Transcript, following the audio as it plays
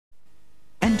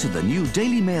Enter the new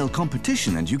Daily Mail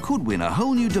competition and you could win a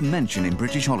whole new dimension in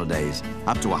British holidays.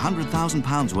 Up to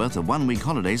 £100,000 worth of one-week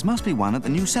holidays must be won at the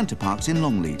new Centre Parcs in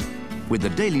Longleat. With the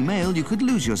Daily Mail, you could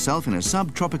lose yourself in a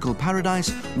subtropical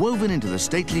paradise woven into the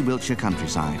stately Wiltshire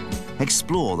countryside.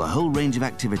 Explore the whole range of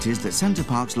activities that Centre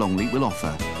Parcs Longleat will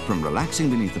offer, from relaxing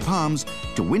beneath the palms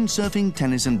to windsurfing,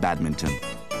 tennis and badminton.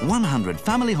 100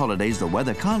 family holidays the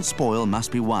weather can't spoil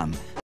must be won.